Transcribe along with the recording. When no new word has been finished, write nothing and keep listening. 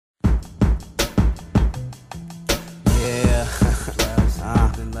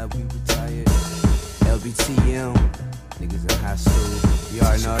like we retired. LBTM, niggas in high school. You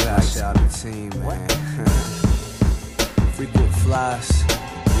already know that. Shout out the team, man. Frequent flies,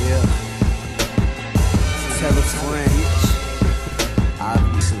 yeah. Tell a friend,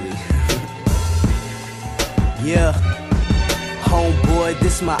 obviously. Yeah. Homeboy,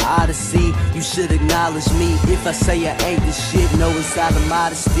 this my odyssey. You should acknowledge me. If I say I ain't this shit, no, it's out of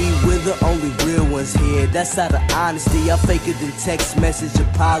modesty. We're the only real ones here, that's out of honesty. I fake it in text message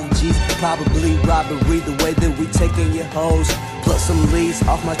apologies. Probably robbery, the way that we taking your hoes. Pluck some leaves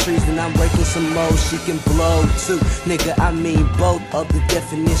off my trees, then I'm breaking some more. She can blow too, nigga, I mean both of the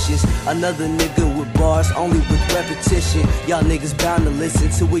definitions. Another nigga with bars, only with repetition. Y'all niggas bound to listen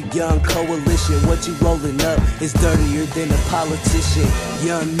to a young coalition. What you rolling up is dirtier than a politician.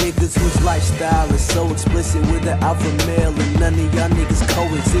 Young niggas whose lifestyle is so explicit, with the alpha male and none of y'all niggas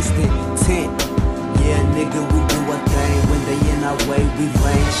coexistent. Yeah, nigga, we do our thing. When they in our way, we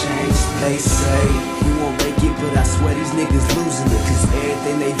lane change. They say we won't make it, but I swear these niggas losing it. Cause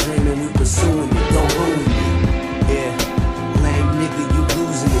everything they dreaming, we pursuing it. Don't ruin it. Yeah, lame nigga, you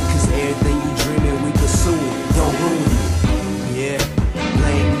losing it. Cause everything you dreaming, we pursuing it. Don't ruin it. Yeah,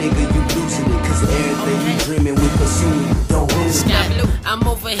 lame nigga, you losing it. Cause everything you dreaming, we pursuing it. Don't ruin it. SkyBlew, I'm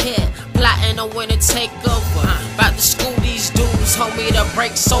over here, plotting on when to take over. About to school these dudes, homie, the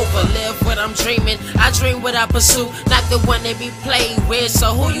break's over. Live what I'm dreaming, I dream what I pursue. Not the one they be played with,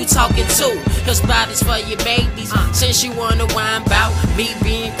 so who you talking to? Cause bodies for your babies, since you wanna whine about me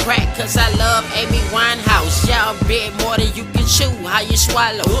being cracked. Cause I love Amy Winehouse, y'all bit more than you can chew, how you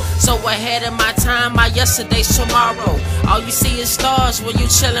swallow. So ahead of my time, my yesterday's tomorrow. All you see is stars when you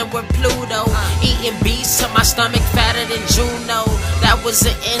chillin' with Pluto. Eating beats till my stomach fatter than Juno. That was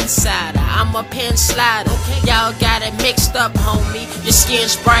an insider, I'm a pen slider. Y'all got it mixed up, homie, your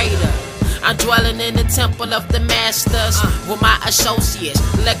skin's brighter. I'm dwelling in the temple of the masters with my associates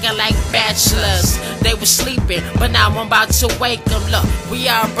looking like bachelors. They were sleeping, but now I'm about to wake them. Look, we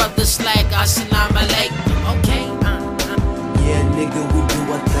are brothers like Assalamu alaikum. Okay? Yeah, nigga, we do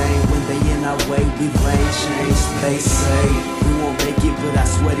our thing. When they in our way, we lane change. They say we won't make it, but I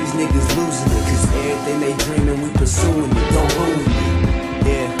swear these niggas losing it. Cause everything they dreaming, we pursuing it. Don't ruin it.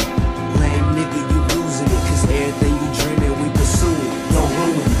 Yeah, lame nigga, you losing it. Cause everything you dreaming,